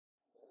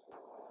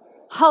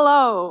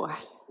Hello.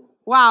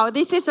 Wow,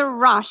 this is a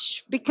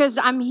rush because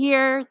I'm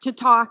here to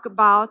talk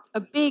about a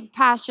big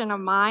passion of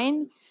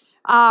mine.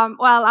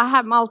 Well, I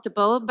have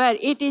multiple, but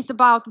it is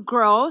about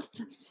growth.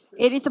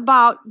 It is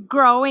about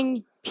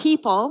growing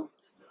people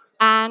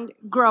and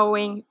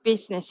growing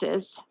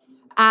businesses.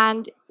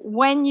 And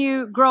when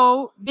you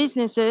grow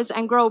businesses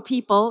and grow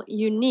people,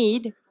 you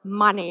need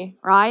money,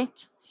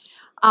 right?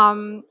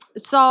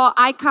 So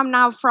I come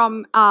now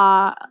from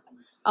a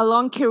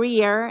long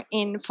career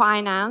in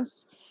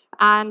finance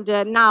and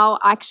now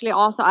actually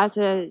also as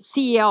a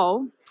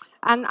CEO.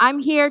 And I'm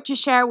here to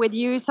share with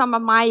you some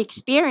of my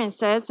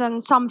experiences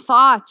and some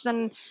thoughts.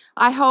 And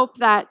I hope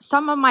that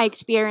some of my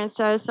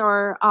experiences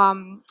or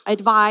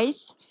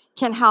advice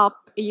can help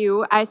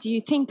you as you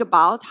think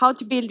about how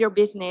to build your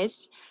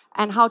business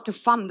and how to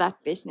fund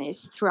that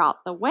business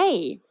throughout the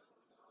way.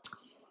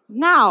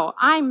 Now,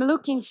 I'm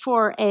looking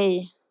for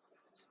a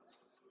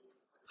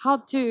how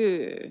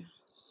to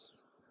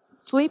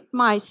flip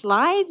my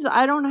slides.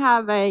 I don't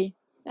have a.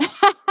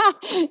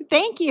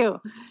 Thank you.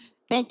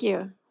 Thank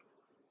you.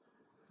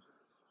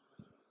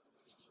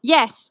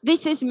 Yes,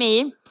 this is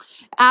me.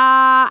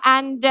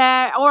 And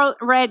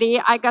already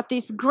I got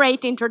this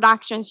great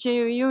introduction, so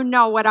you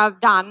know what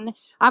I've done.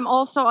 I'm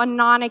also a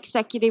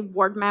non-executive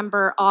board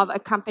member of a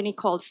company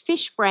called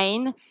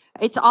Fishbrain.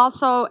 It's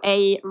also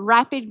a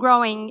rapid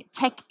growing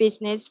tech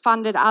business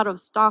funded out of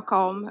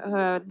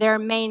Stockholm. Their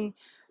main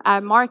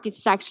market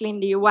is actually in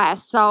the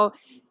US. So,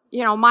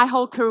 you know, my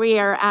whole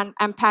career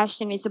and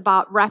passion is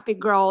about rapid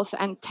growth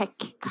and tech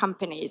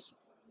companies.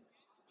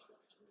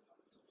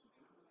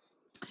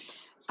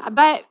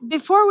 But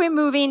before we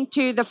move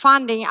into the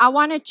funding, I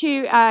wanted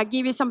to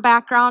give you some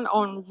background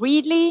on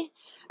Readly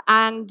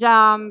and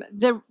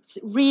the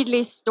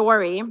Readly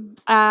story.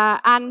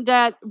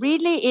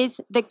 Readly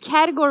is the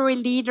category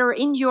leader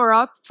in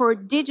Europe for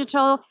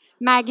digital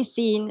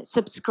magazine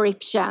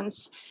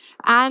subscriptions.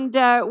 And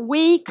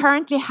we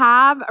currently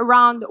have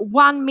around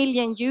 1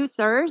 million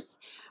users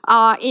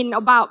in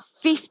about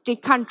 50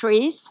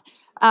 countries.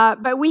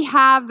 But we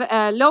have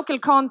local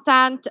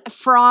content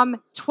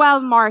from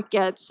 12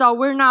 markets. So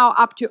we're now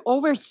up to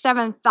over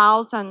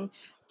 7,000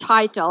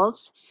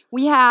 titles.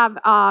 We have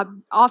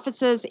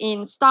offices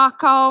in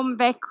Stockholm,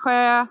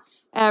 Växjö,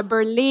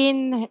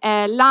 Berlin,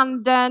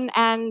 London,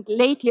 and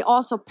lately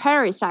also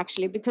Paris,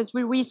 actually, because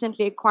we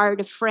recently acquired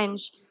a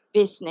French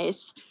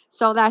business.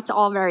 So that's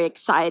all very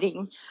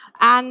exciting.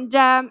 And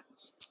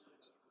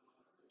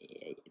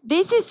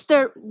this is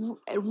the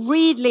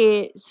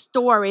Readly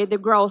story, the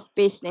growth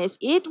business.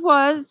 It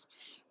was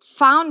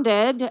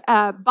founded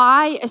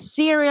by a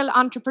serial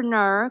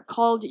entrepreneur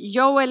called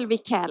Joel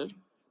Wickel.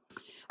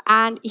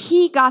 And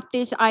he got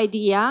this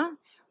idea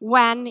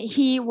when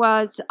he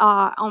was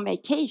on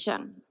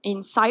vacation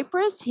in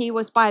Cyprus. He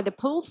was by the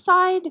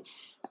poolside.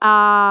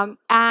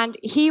 And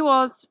he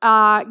was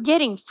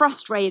getting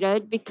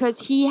frustrated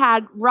because he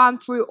had run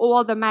through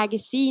all the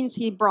magazines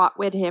he brought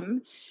with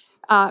him.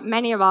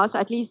 Many of us,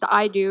 at least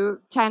I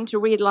do, tend to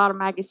read a lot of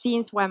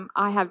magazines when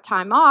I have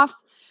time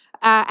off.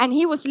 And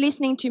he was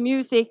listening to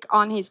music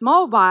on his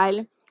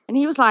mobile, and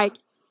he was like,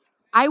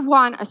 I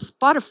want a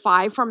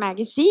Spotify for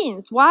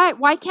magazines.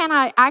 Why can't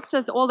I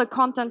access all the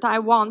content I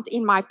want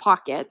in my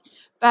pocket?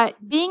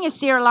 But being a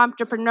serial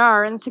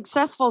entrepreneur and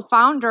successful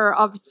founder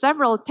of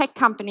several tech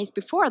companies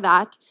before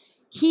that,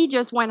 he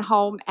just went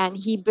home and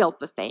he built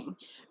the thing.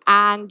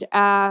 And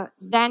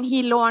then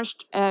he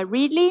launched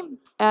Readly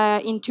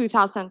in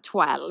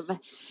 2012.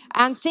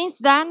 And since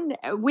then,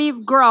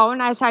 we've grown,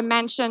 as I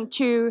mentioned,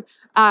 to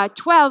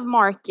 12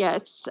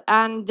 markets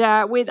and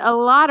with a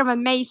lot of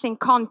amazing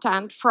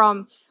content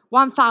from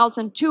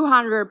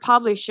 1,200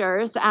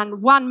 publishers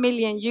and 1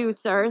 million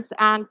users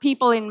and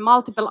people in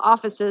multiple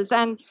offices.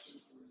 And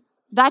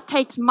that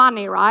takes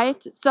money,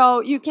 right?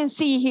 So you can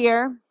see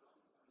here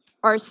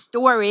our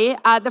story.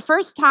 The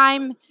first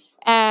time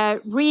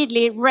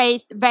Readly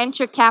raised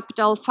venture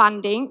capital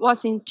funding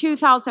was in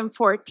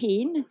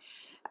 2014.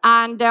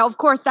 And of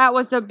course, that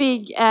was a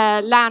big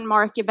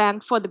landmark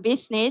event for the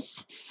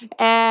business.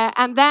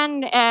 And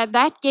then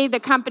that gave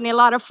the company a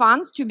lot of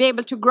funds to be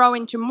able to grow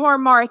into more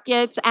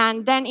markets.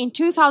 And then in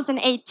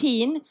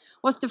 2018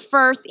 was the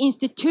first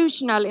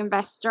institutional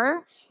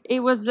investor. It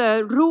was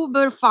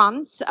Robur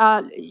Funds,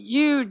 a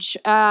huge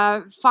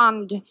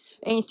fund,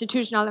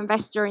 institutional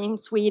investor in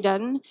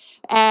Sweden.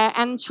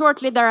 And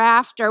shortly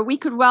thereafter, we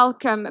could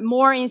welcome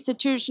more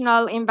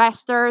institutional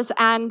investors.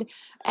 And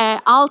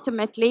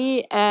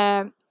ultimately,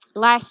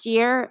 last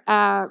year,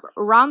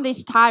 around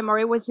this time, or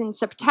it was in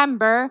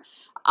September,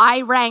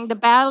 I rang the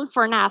bell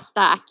for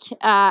NASDAQ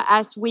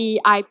as we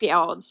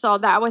IPO'd. So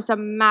that was a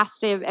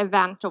massive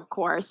event, of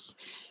course.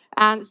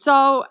 And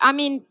so, I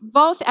mean,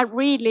 both at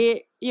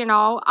Readly, you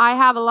know, I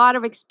have a lot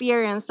of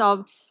experience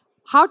of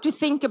how to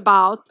think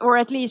about, or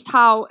at least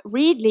how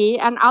Readly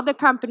and other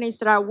companies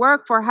that I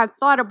work for have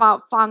thought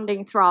about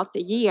funding throughout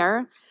the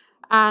year,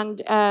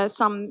 and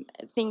some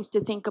things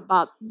to think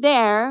about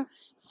there.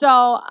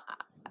 So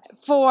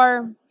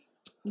for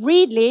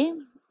Readly,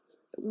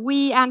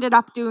 we ended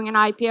up doing an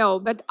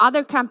IPO, but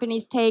other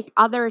companies take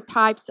other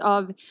types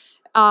of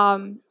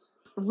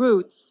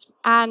routes.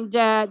 And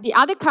the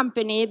other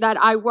company that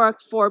I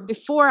worked for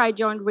before I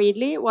joined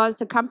Readly was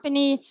a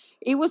company,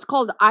 it was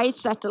called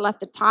iZettle at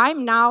the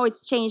time. Now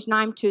it's changed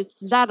name to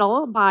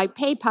iZettle by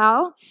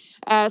PayPal.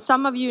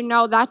 Some of you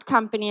know that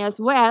company as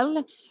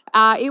well.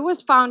 It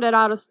was founded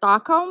out of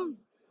Stockholm,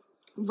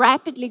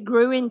 rapidly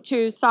grew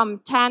into some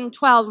 10,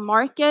 12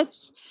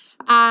 markets.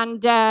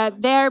 And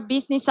their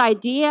business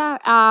idea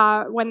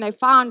when they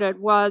founded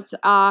was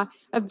a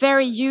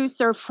very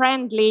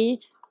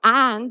user-friendly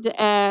and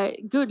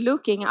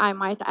good-looking, I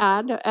might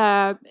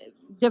add,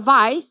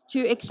 device to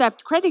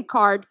accept credit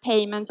card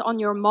payments on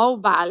your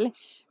mobile,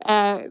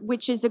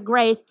 which is a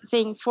great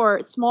thing for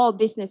small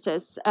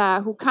businesses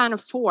who can't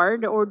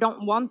afford or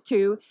don't want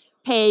to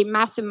pay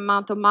massive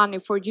amount of money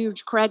for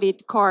huge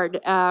credit card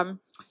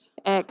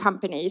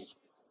companies.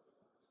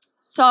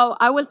 So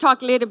I will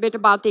talk a little bit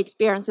about the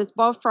experiences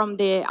both from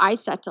the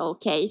iZettle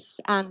case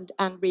and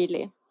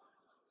Readly.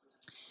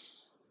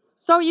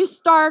 So you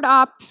start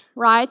up,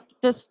 right,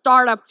 the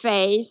startup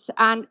phase,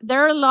 and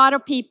there are a lot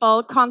of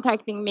people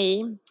contacting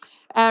me,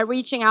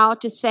 reaching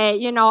out to say,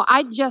 you know,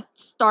 I just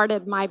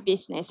started my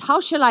business. How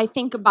should I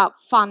think about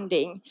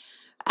funding?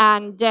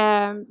 And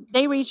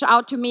they reach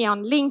out to me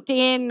on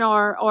LinkedIn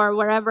or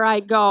wherever I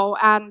go,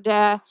 and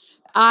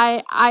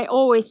I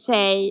always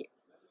say,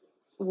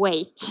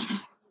 wait.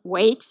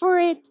 Wait for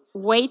it.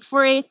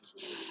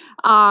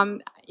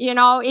 You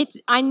know,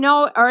 I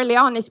know early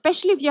on,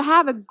 especially if you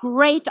have a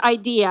great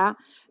idea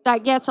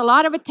that gets a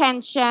lot of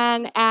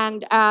attention,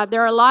 and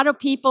there are a lot of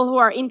people who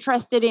are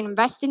interested in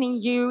investing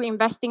in you,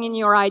 investing in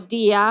your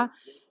idea,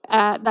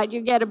 that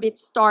you get a bit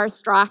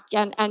starstruck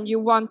and you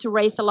want to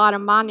raise a lot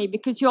of money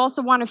because you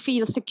also want to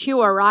feel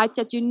secure, right?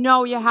 That you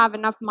know you have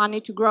enough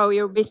money to grow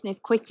your business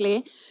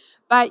quickly.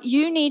 But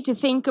you need to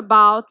think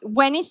about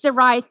when is the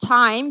right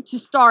time to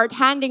start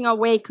handing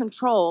away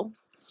control.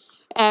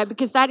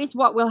 Because that is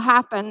what will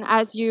happen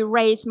as you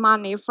raise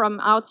money from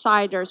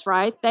outsiders,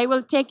 right? They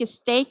will take a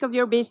stake of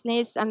your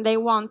business and they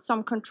want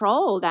some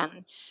control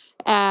then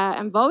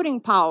and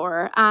voting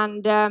power.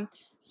 And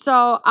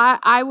so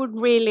I would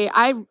really,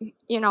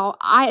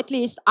 at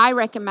least I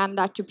recommend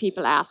that to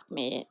people ask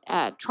me.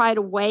 Try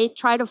to wait,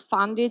 try to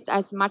fund it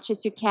as much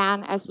as you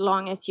can, as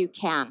long as you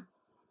can.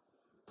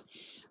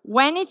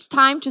 When it's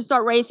time to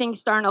start raising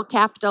external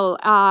capital,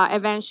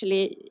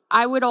 eventually,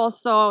 I would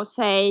also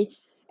say,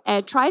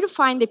 try to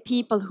find the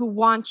people who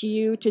want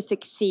you to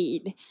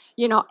succeed.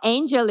 You know,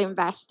 angel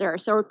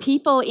investors or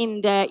people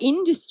in the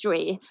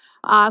industry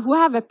who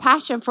have a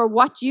passion for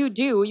what you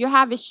do. You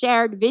have a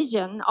shared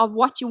vision of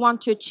what you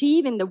want to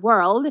achieve in the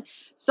world.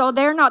 So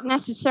they're not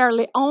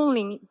necessarily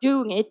only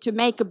doing it to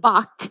make a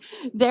buck.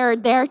 They're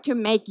there to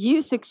make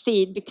you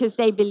succeed because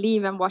they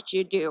believe in what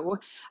you do.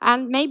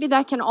 And maybe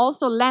that can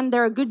also lend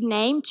their good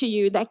name to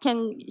you, that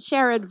can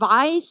share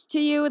advice to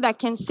you, that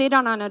can sit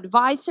on an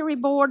advisory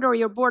board or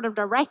your board of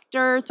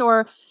directors,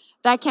 or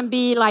that can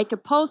be like a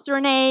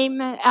poster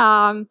name.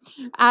 And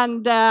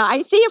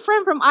I see a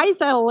friend from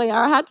iZettle here.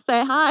 I had to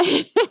say hi.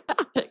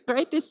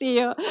 Great to see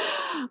you.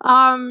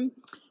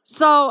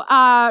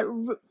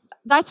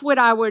 That's where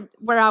I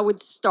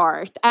would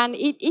start. And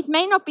it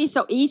may not be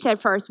so easy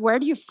at first. Where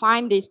do you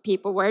find these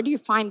people? Where do you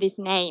find these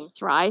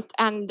names, right?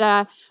 And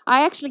I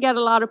actually get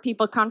a lot of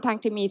people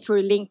contacting me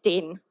through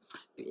LinkedIn.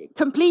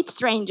 Complete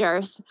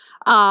strangers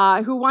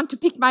who want to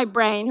pick my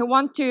brain, who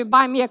want to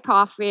buy me a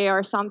coffee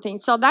or something.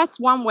 So that's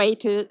one way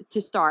to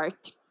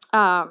start.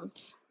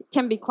 It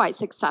can be quite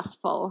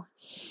successful.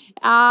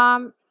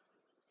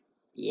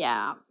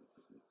 Yeah.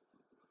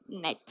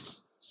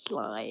 Next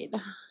slide.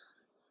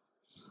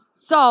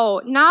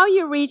 So now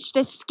you reach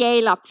the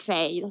scale-up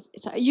phase.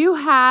 So you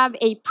have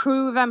a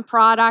proven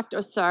product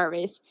or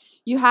service.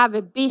 You have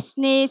a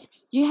business.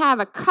 You have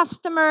a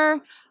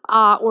customer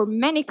or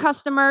many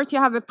customers. You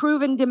have a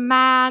proven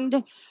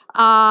demand.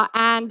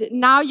 And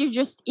now you're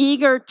just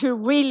eager to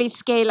really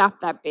scale up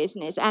that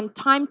business. And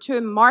time to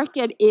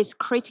market is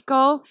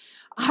critical.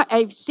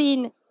 I've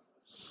seen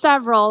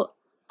several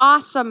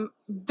awesome,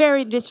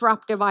 very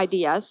disruptive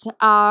ideas.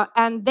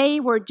 And they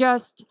were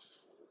just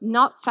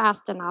not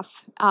fast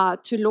enough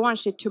to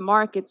launch it to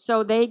market,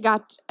 so they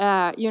got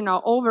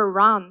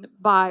overrun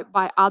by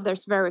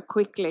others very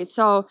quickly.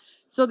 So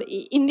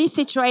in this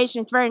situation,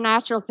 it's very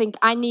natural to think,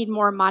 I need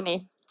more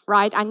money,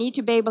 right? I need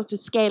to be able to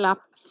scale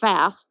up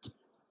fast.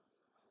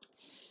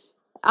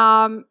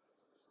 Then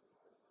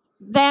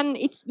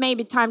it's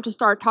maybe time to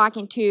start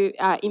talking to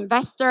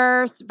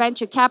investors,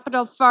 venture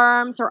capital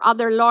firms, or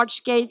other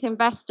large-scale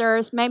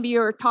investors. Maybe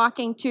you're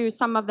talking to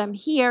some of them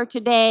here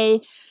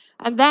today.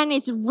 And then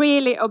it's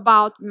really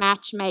about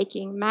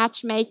matchmaking.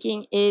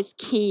 Matchmaking is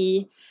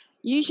key.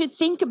 You should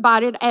think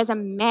about it as a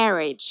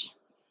marriage.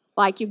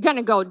 Like, you're going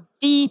to go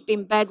deep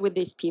in bed with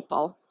these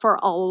people for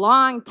a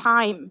long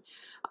time.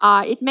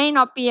 It may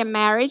not be a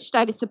marriage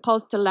that is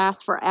supposed to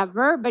last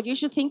forever, but you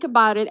should think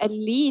about it at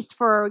least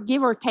for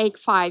give or take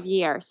 5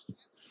 years.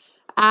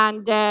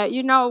 And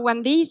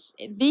when these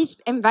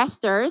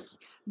investors,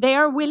 they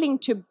are willing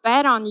to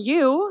bet on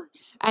you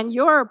and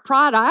your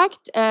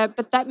product,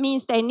 but that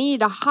means they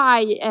need a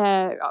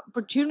high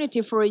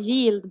opportunity for a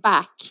yield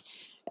back.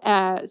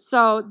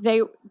 So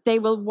they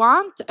will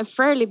want a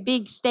fairly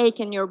big stake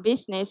in your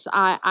business,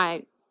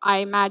 I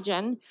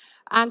imagine.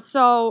 And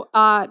so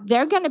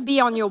they're going to be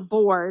on your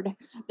board.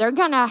 They're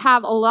going to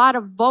have a lot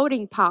of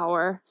voting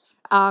power.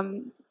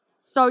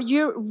 So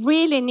you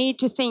really need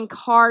to think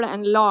hard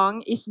and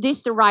long. Is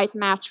this the right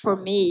match for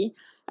me?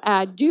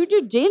 Do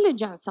due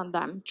diligence on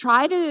them.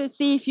 Try to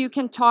see if you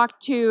can talk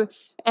to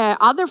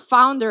other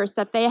founders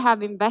that they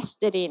have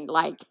invested in.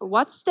 Like,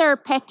 what's their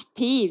pet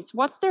peeves?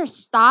 What's their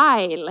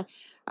style?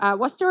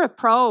 What's their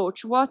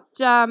approach?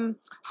 How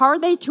are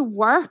they to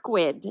work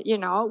with?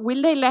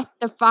 Will they let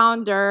the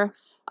founder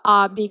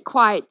be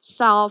quite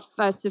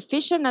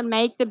self-sufficient and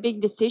make the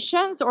big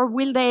decisions, or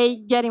will they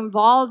get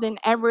involved in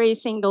every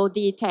single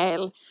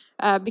detail?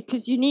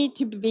 Because you need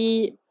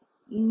to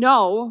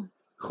know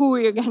who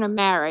you're going to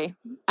marry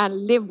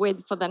and live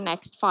with for the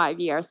next 5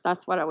 years.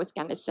 That's what I was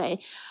going to say.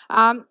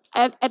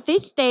 At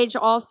this stage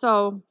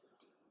also,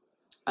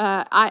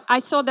 I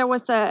saw there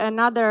was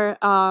another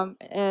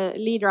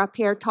leader up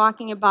here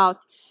talking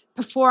about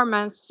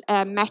performance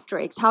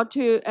metrics, how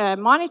to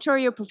monitor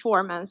your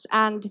performance.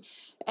 And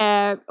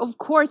of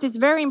course, it's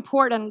very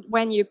important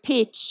when you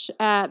pitch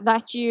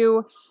that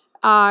you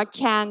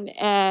can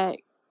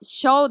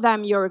show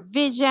them your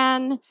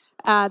vision,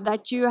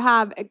 that you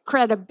have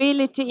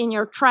credibility in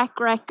your track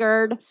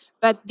record.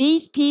 But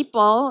these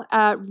people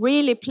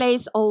really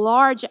place a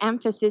large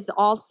emphasis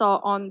also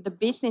on the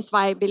business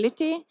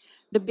viability,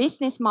 the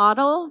business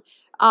model,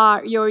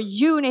 your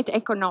unit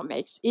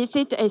economics. Is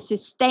it a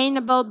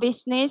sustainable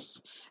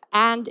business?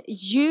 And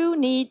you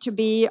need to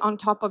be on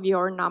top of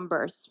your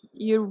numbers.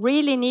 You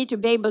really need to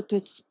be able to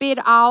spit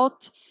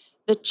out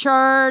the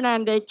churn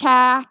and the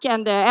CAC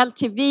and the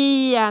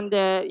LTV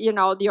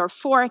and your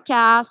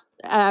forecast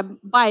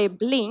by a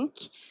blink.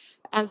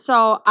 And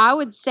so I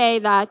would say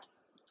that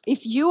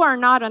if you are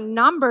not a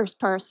numbers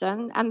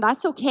person, and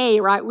that's okay,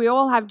 right? We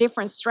all have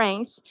different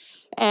strengths.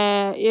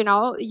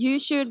 You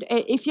should,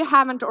 if you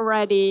haven't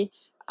already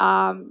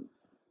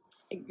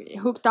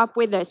hooked up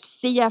with a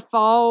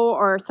CFO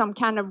or some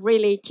kind of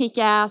really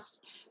kick-ass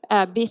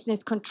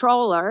business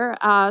controller,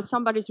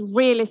 somebody's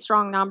really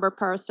strong number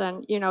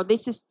person,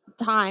 this is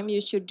time you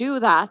should do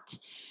that.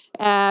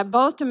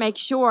 Both to make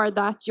sure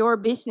that your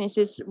business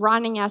is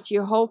running as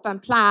you hope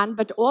and plan,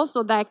 but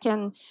also that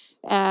can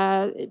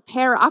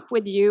pair up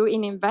with you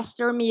in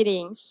investor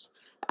meetings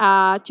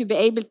to be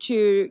able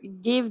to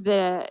give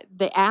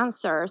the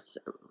answers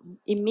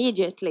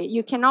immediately.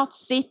 You cannot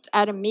sit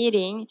at a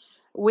meeting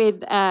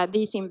with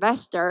these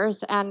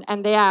investors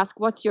and they ask,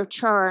 what's your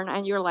churn?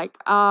 And you're like,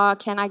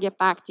 can I get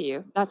back to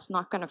you? That's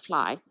not going to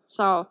fly.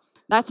 So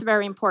that's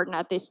very important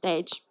at this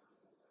stage.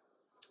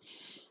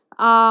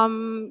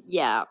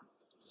 Yeah.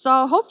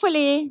 So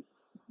hopefully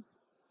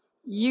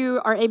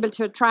you are able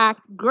to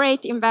attract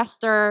great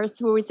investors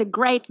who is a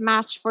great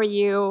match for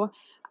you,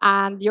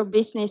 and your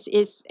business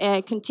is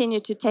continue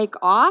to take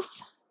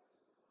off.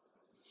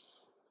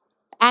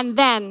 And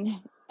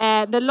then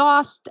the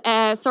last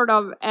sort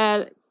of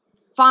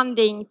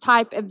funding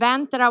type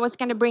event that I was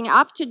going to bring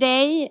up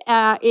today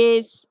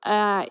is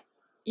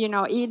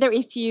either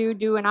if you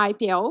do an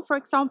IPO, for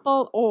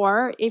example,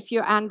 or if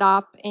you end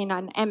up in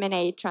an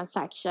M&A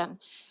transaction.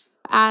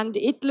 And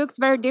it looks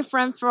very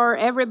different for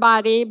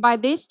everybody. By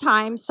this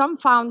time, some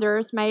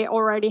founders may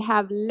already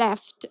have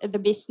left the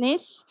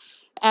business.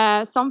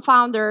 Some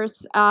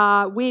founders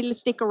will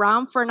stick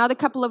around for another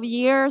couple of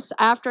years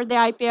after the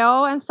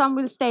IPO, and some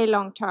will stay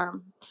long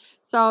term.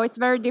 So it's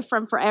very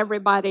different for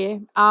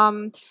everybody.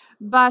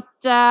 But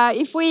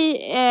if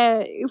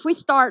we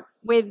start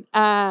with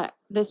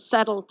the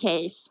Settle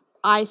case,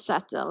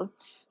 iZettle.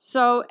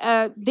 So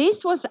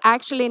this was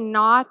actually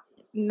not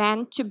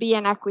meant to be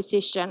an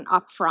acquisition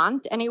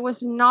upfront, and it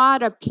was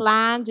not a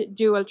planned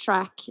dual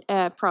track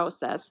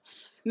process.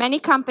 Many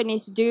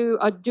companies do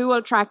a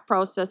dual track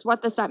process.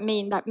 What does that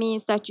mean? That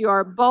means that you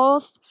are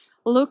both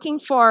looking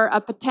for a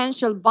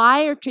potential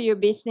buyer to your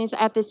business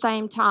at the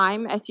same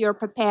time as you're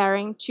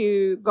preparing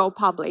to go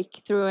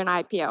public through an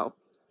IPO.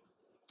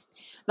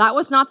 That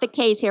was not the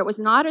case here. It was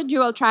not a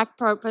dual track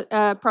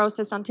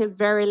process until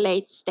very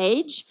late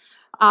stage.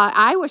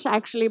 I was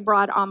actually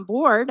brought on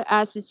board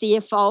as a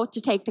CFO to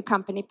take the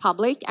company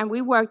public, and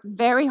we worked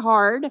very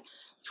hard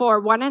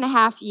for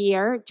 1.5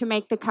 years to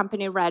make the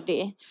company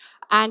ready.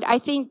 And I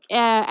think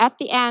at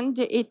the end,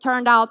 it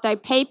turned out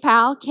that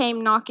PayPal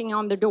came knocking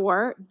on the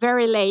door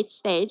very late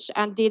stage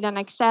and did an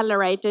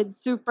accelerated,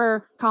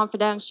 super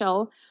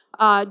confidential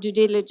due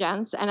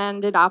diligence and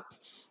ended up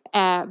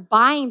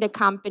buying the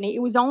company, it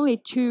was only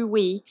 2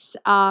 weeks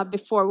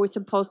before we're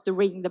supposed to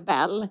ring the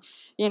bell.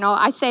 You know,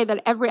 I say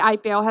that every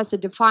IPO has a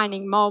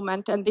defining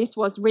moment, and this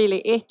was really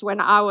it. When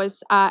I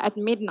was at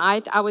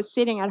midnight, I was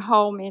sitting at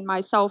home in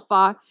my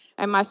sofa,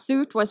 and my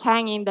suit was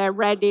hanging there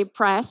ready,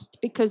 pressed,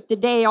 because the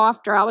day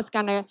after I was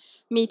going to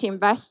meet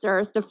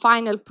investors, the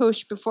final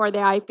push before the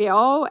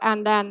IPO,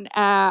 and then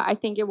I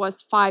think it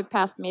was 5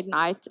 past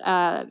midnight,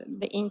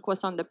 the ink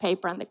was on the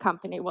paper and the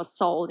company was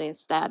sold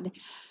instead.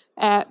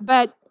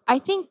 But I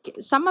think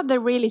some of the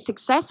really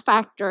success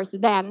factors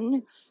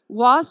then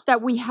was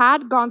that we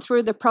had gone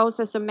through the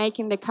process of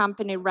making the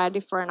company ready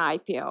for an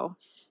IPO.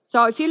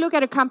 So if you look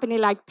at a company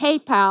like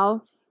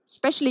PayPal,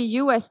 especially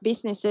US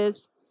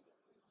businesses,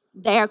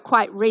 they are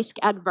quite risk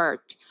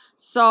adverse.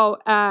 So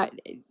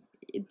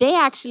they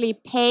actually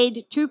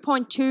paid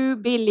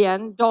 $2.2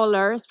 billion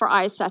for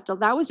iZettle.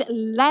 That was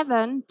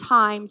 11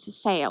 times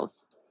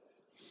sales.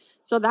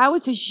 So that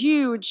was a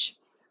huge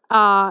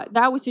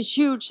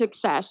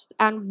success.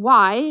 And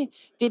why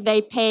did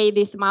they pay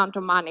this amount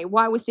of money?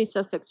 Why was this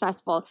so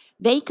successful?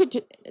 They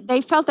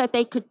felt that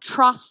they could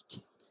trust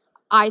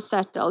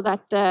iZettle,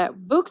 that the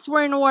books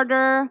were in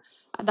order,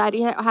 that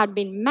it had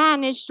been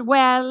managed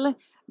well,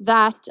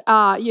 that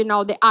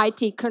the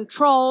IT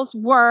controls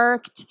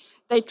worked.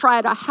 They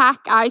tried to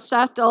hack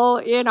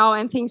iZettle,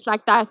 and things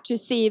like that to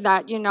see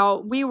that,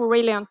 we were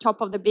really on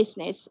top of the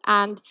business.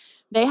 And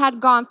they had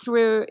gone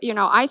through,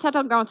 iZettle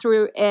had gone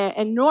through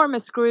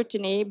enormous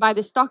scrutiny by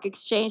the stock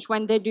exchange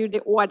when they do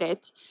the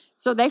audit.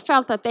 So they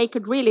felt that they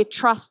could really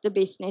trust the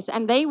business,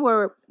 and they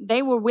were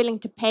willing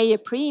to pay a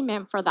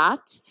premium for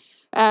that.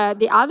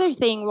 The other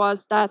thing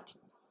was that,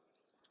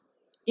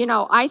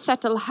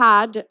 iZettle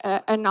had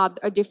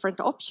a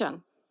different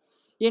option.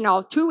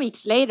 2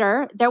 weeks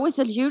later, there was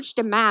a huge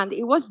demand.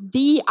 It was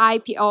the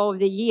IPO of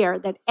the year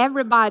that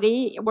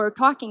everybody were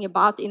talking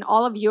about in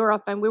all of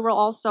Europe. And we were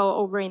also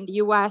over in the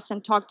US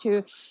and talked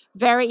to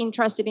very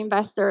interested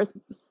investors,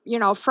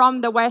 from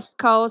the West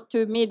Coast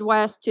to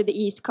Midwest to the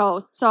East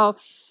Coast. So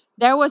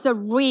there was a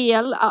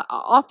real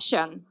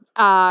option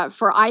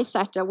for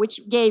iZettle, which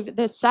gave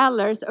the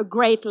sellers a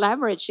great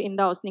leverage in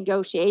those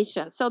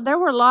negotiations. So there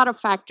were a lot of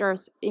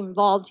factors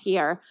involved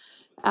here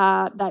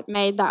that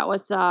made that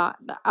was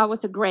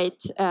a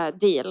great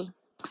deal.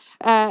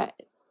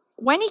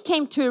 When it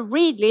came to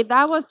Readly,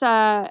 that was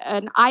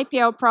an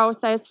IPO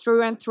process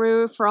through and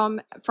through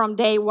from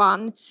day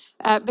one.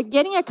 But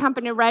getting a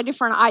company ready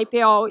for an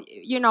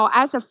IPO,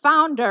 as a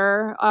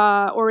founder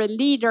or a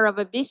leader of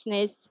a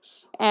business,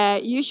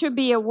 you should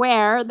be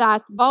aware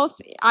that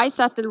both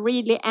iZettle,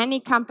 Readly,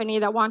 any company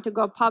that want to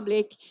go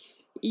public,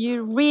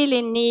 you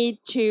really need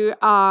to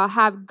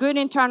have good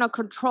internal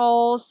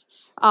controls.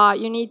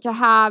 You need to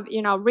have,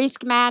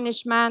 risk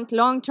management,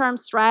 long-term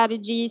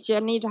strategies.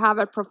 You need to have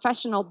a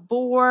professional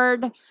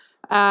board.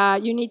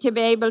 You need to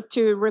be able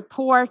to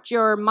report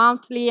your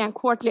monthly and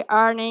quarterly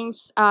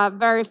earnings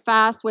very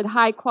fast with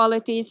high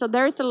quality. So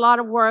there's a lot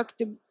of work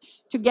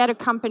to get a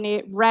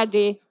company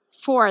ready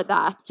for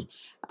that.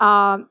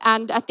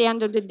 And at the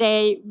end of the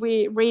day,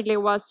 we really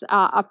was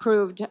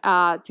approved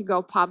to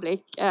go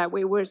public.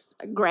 We was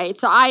great.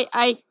 So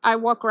I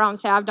walk around and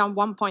say I've done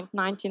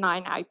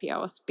 1.99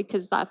 IPOs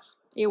because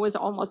it was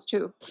almost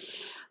 2.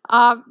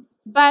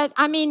 But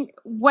I mean,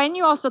 when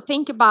you also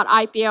think about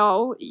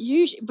IPO,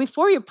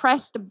 before you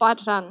press the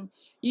button,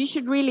 you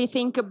should really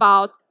think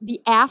about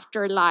the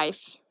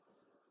afterlife.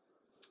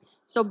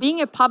 So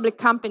being a public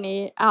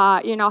company,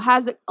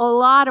 has a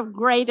lot of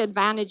great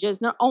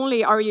advantages. Not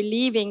only are you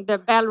leaving the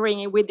bell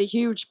ringing with a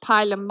huge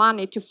pile of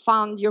money to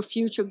fund your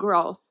future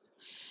growth,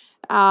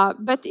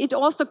 but it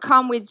also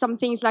comes with some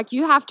things like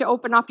you have to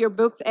open up your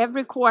books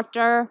every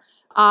quarter.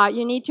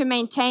 You need to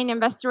maintain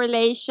investor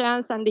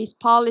relations and these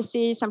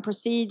policies and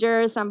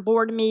procedures and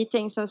board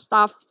meetings and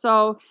stuff.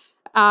 So,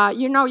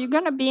 you're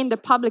going to be in the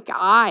public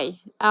eye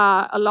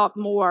a lot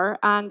more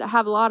and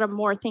have a lot of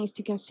more things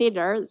to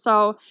consider.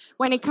 So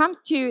when it comes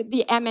to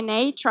the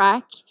M&A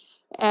track,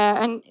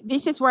 and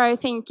this is where I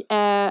think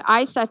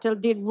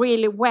iZettle did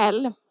really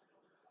well,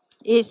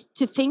 is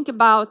to think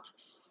about,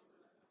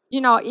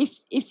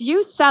 if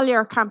you sell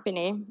your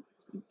company,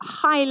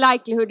 high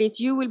likelihood is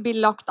you will be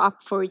locked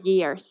up for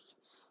years.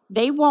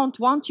 They won't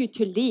want you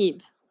to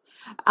leave.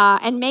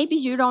 And maybe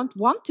you don't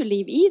want to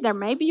leave either.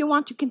 Maybe you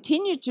want to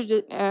continue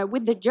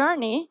with the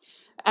journey.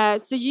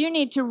 So you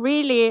need to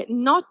really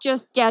not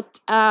just get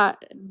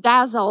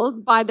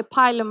dazzled by the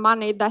pile of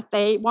money that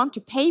they want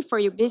to pay for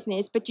your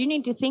business, but you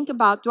need to think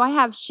about, do I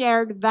have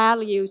shared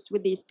values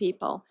with these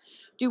people?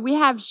 Do we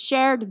have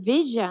shared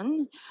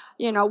vision?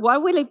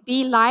 What will it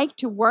be like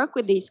to work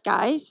with these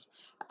guys?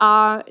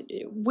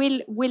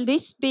 Will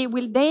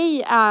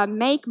they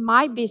make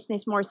my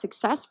business more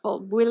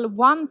successful? Will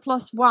 1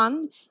 +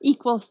 1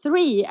 =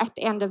 3 at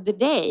the end of the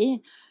day?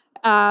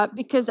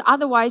 Because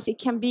otherwise it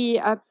can be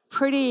a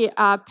pretty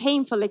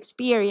painful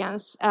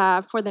experience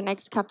for the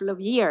next couple of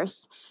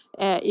years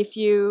if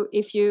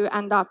you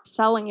end up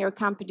selling your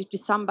company to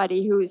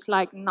somebody who is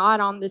like not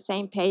on the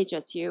same page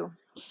as you.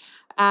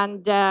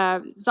 And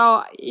so,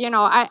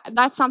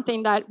 that's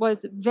something that was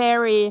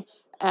very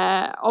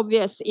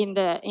obvious in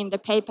the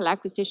PayPal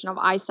acquisition of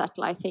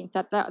iZettle. I think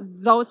that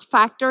those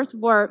factors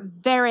were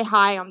very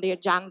high on the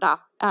agenda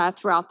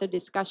throughout the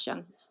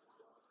discussion.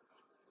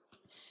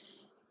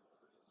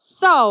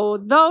 So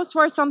those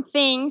were some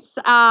things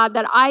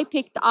that I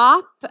picked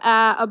up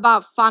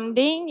about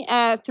funding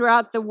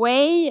throughout the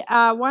way.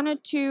 I wanted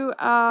to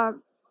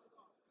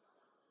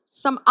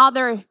some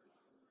other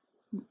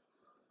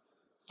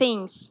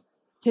things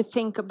to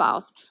think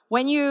about.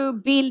 When you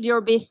build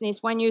your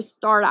business, when you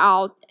start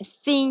out,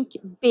 think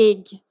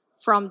big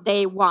from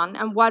day one.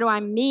 And what do I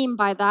mean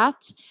by that?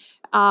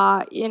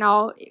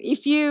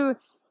 If you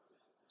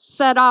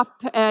set up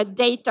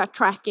data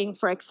tracking,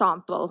 for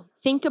example,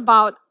 think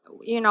about,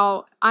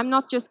 I'm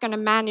not just going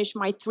to manage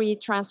my 3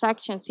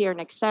 transactions here in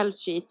Excel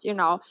sheet.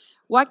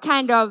 What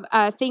kind of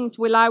things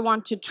will I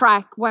want to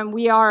track when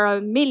we are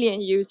 1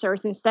 million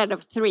users instead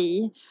of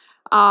 3?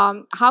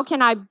 How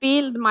can I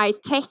build my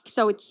tech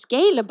so it's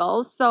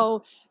scalable,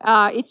 so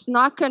it's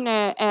not going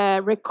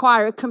to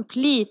require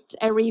complete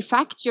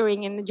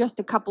refactoring in just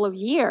a couple of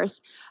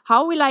years?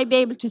 How will I be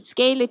able to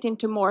scale it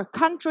into more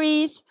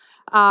countries?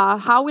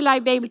 How will I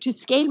be able to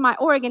scale my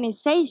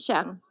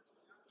organization?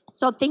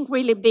 So think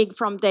really big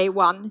from day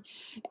one.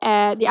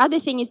 The other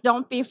thing is,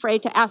 don't be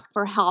afraid to ask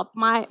for help.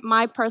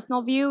 My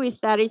personal view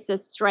is that it's a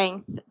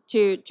strength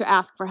to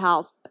ask for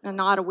help and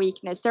not a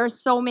weakness. There are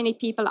so many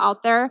people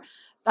out there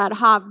that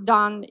have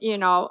done,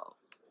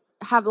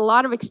 have a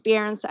lot of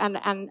experience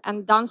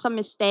and done some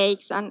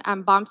mistakes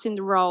and bumps in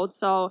the road.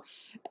 So,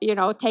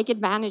 take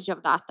advantage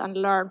of that and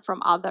learn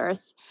from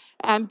others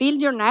and build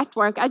your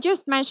network. I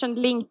just mentioned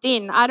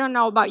LinkedIn. I don't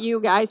know about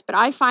you guys, but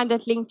I find that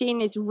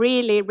LinkedIn is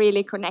really,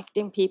 really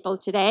connecting people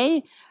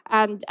today.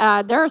 And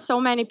there are so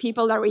many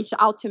people that reach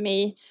out to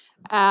me,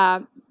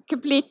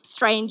 complete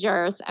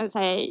strangers, and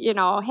say,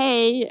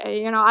 hey,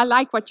 I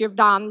like what you've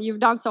done. You've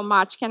done so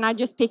much. Can I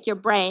just pick your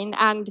brain?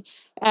 And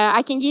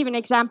I can give an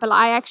example.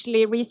 I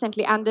actually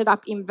recently ended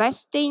up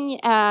investing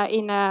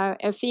in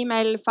a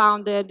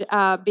female-founded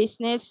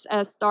business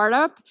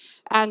startup,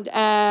 and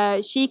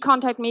she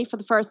contacted me for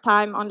the first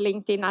time on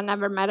LinkedIn. I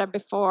never met her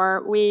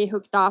before. We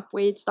hooked up.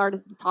 We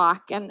started to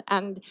talk,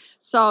 and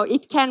so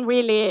it can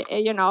really,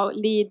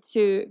 lead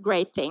to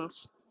great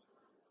things.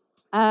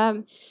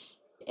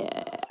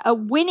 A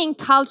winning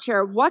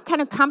culture. What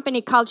kind of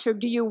company culture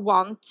do you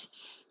want?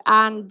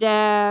 And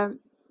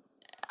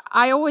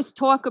I always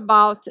talk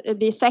about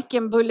the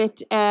second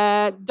bullet,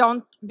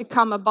 don't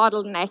become a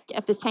bottleneck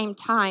at the same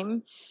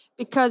time.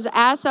 Because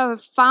as a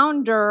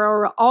founder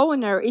or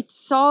owner, it's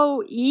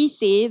so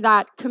easy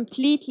that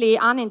completely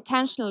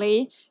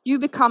unintentionally you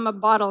become a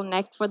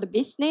bottleneck for the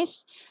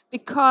business,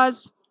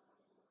 because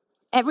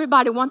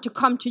everybody wants to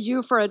come to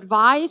you for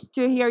advice,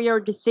 to hear your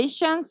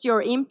decisions,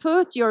 your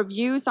input, your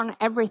views on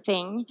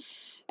everything.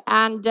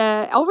 And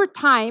over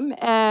time,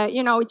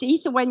 it's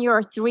easy when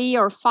you're 3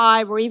 or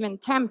 5 or even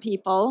 10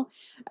 people.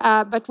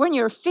 But when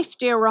you're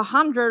 50 or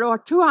 100 or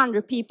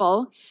 200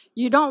 people,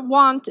 you don't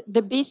want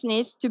the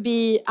business to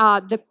be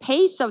the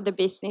pace of the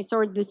business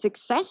or the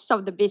success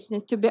of the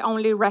business to be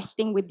only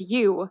resting with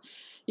you.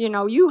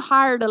 You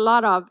hired a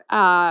lot of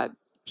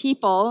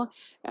people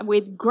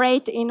with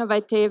great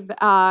innovative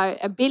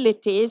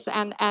abilities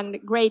and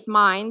great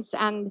minds.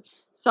 And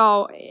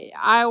so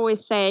I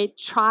always say,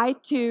 try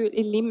to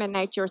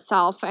eliminate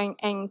yourself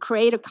and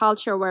create a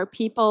culture where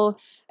people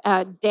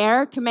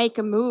dare to make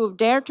a move,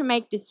 dare to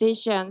make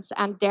decisions,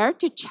 and dare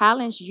to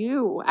challenge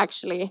you,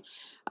 actually.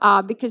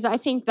 Because I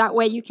think that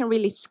way you can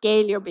really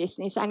scale your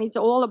business, and it's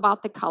all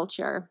about the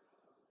culture.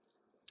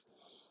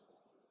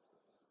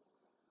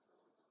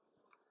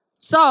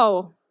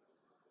 So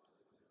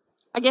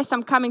I guess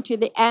I'm coming to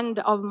the end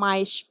of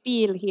my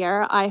spiel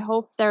here. I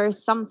hope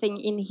there's something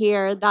in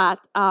here that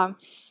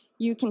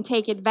you can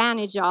take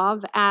advantage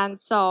of. And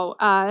so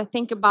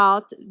think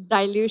about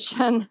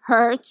dilution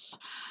hurts.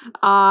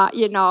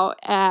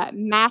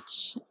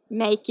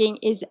 Matchmaking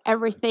is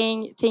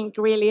everything. Think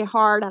really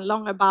hard and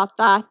long about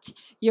that.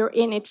 You're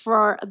in it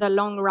for the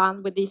long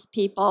run with these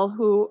people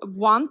who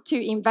want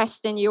to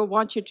invest in you,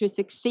 want you to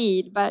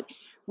succeed. But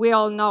we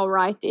all know,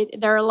 right?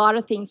 There are a lot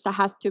of things that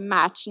has to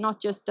match, not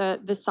just the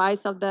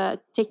size of the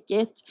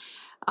ticket.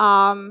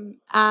 It's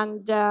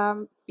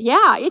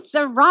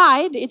a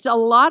ride. It's a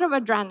lot of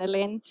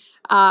adrenaline.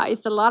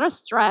 It's a lot of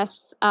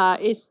stress.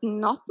 It's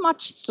not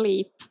much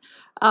sleep.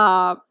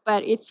 But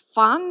it's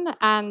fun,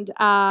 and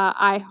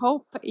I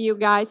hope you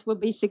guys will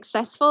be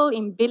successful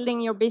in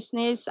building your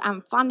business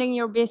and funding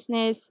your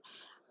business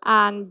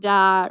and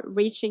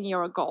reaching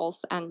your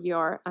goals and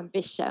your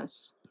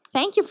ambitions.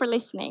 Thank you for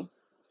listening.